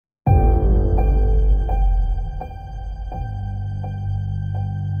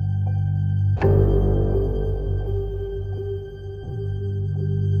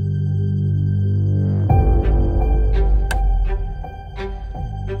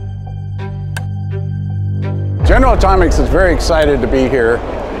General Atomics is very excited to be here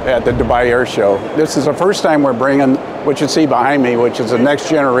at the Dubai Airshow. This is the first time we're bringing what you see behind me, which is the next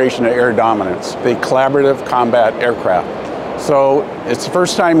generation of air dominance, the collaborative combat aircraft. So it's the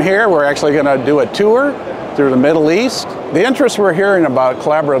first time here. We're actually going to do a tour through the Middle East. The interest we're hearing about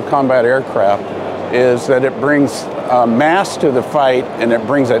collaborative combat aircraft is that it brings mass to the fight, and it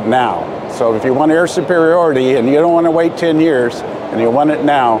brings it now. So if you want air superiority and you don't want to wait 10 years and you want it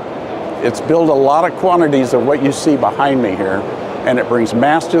now, it's built a lot of quantities of what you see behind me here, and it brings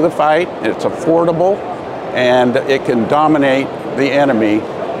mass to the fight. It's affordable, and it can dominate the enemy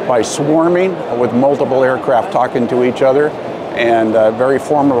by swarming with multiple aircraft talking to each other, and very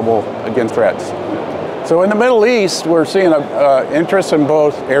formidable against threats. So in the Middle East, we're seeing interest in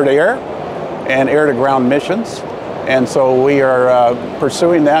both air-to-air and air-to-ground missions. And so we are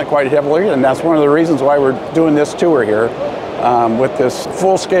pursuing that quite heavily, and that's one of the reasons why we're doing this tour here with this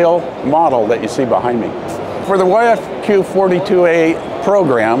full-scale model that you see behind me. For the YFQ-42A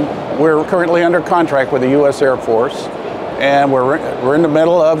program, we're currently under contract with the U.S. Air Force, and we're in the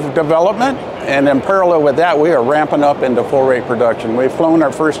middle of development, and in parallel with that, we are ramping up into full-rate production. We've flown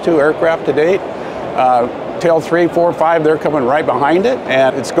our first 2 aircraft to date. Tail 3, 4, 5, they're coming right behind it,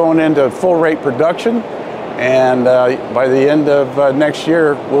 and it's going into full-rate production. And by the end of next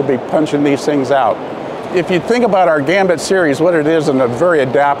year, we'll be punching these things out. If you think about our Gambit series, what it is, a very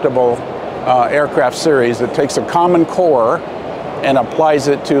adaptable aircraft series that takes a common core and applies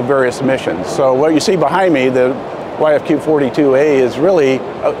it to various missions. So what you see behind me, the YFQ-42A, is really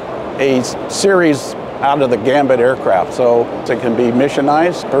a series out of the Gambit aircraft. So it can be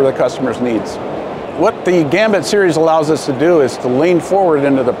missionized per the customer's needs. What the Gambit series allows us to do is to lean forward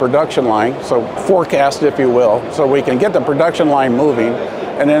into the production line, so forecast, if you will, so we can get the production line moving,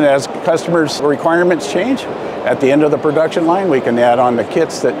 and then as customers' requirements change, at the end of the production line, we can add on the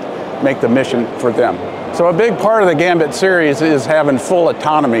kits that make the mission for them. So a big part of the Gambit series is having full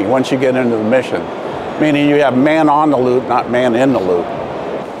autonomy once you get into the mission, meaning you have man on the loop, not man in the loop.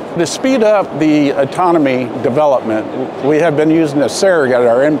 To speed up the autonomy development, we have been using a surrogate,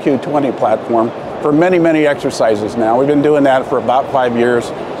 our MQ-20 platform, for many, many exercises now. We've been doing that for about 5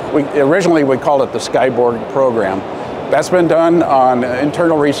 years. Originally, we called it the Skyborg program. That's been done on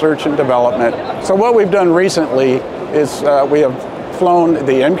internal research and development. So what we've done recently is we have flown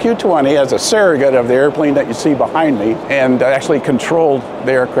the MQ-20 as a surrogate of the airplane that you see behind me, and actually controlled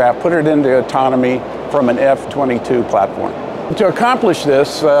the aircraft, put it into autonomy from an F-22 platform. To accomplish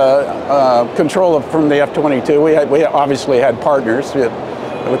this control from the F-22, we obviously had partners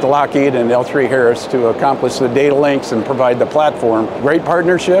with Lockheed and L3 Harris to accomplish the data links and provide the platform. Great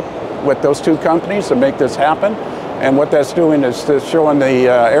partnership with those 2 companies to make this happen. And what that's doing is showing the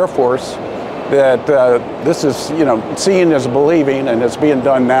Air Force that this is, seeing is believing, and it's being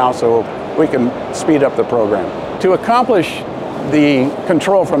done now, so we can speed up the program. To accomplish the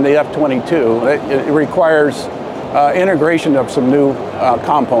control from the F-22, it requires integration of some new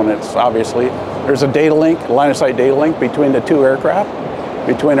components, obviously. There's a data link, a line-of-sight data link between the 2 aircraft,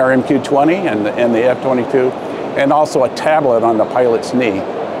 between our MQ-20 and the F-22, and also a tablet on the pilot's knee.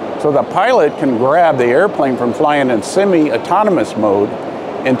 So the pilot can grab the airplane from flying in semi-autonomous mode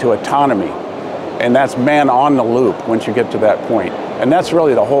into autonomy. And that's man on the loop once you get to that point. And that's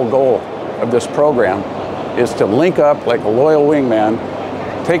really the whole goal of this program, is to link up like a loyal wingman,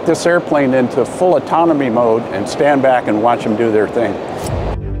 take this airplane into full autonomy mode, and stand back and watch them do their thing.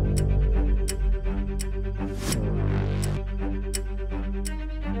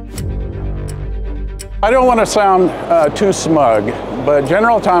 I don't want to sound too smug, but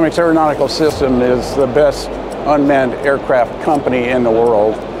General Atomics Aeronautical System is the best unmanned aircraft company in the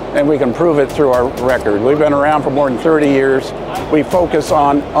world, and we can prove it through our record. We've been around for more than 30 years. We focus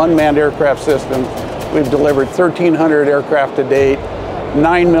on unmanned aircraft systems. We've delivered 1,300 aircraft to date,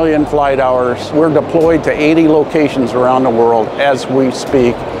 9 million flight hours. We're deployed to 80 locations around the world as we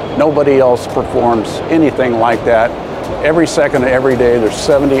speak. Nobody else performs anything like that. Every second of every day, there's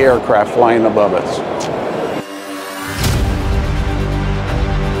 70 aircraft flying above us.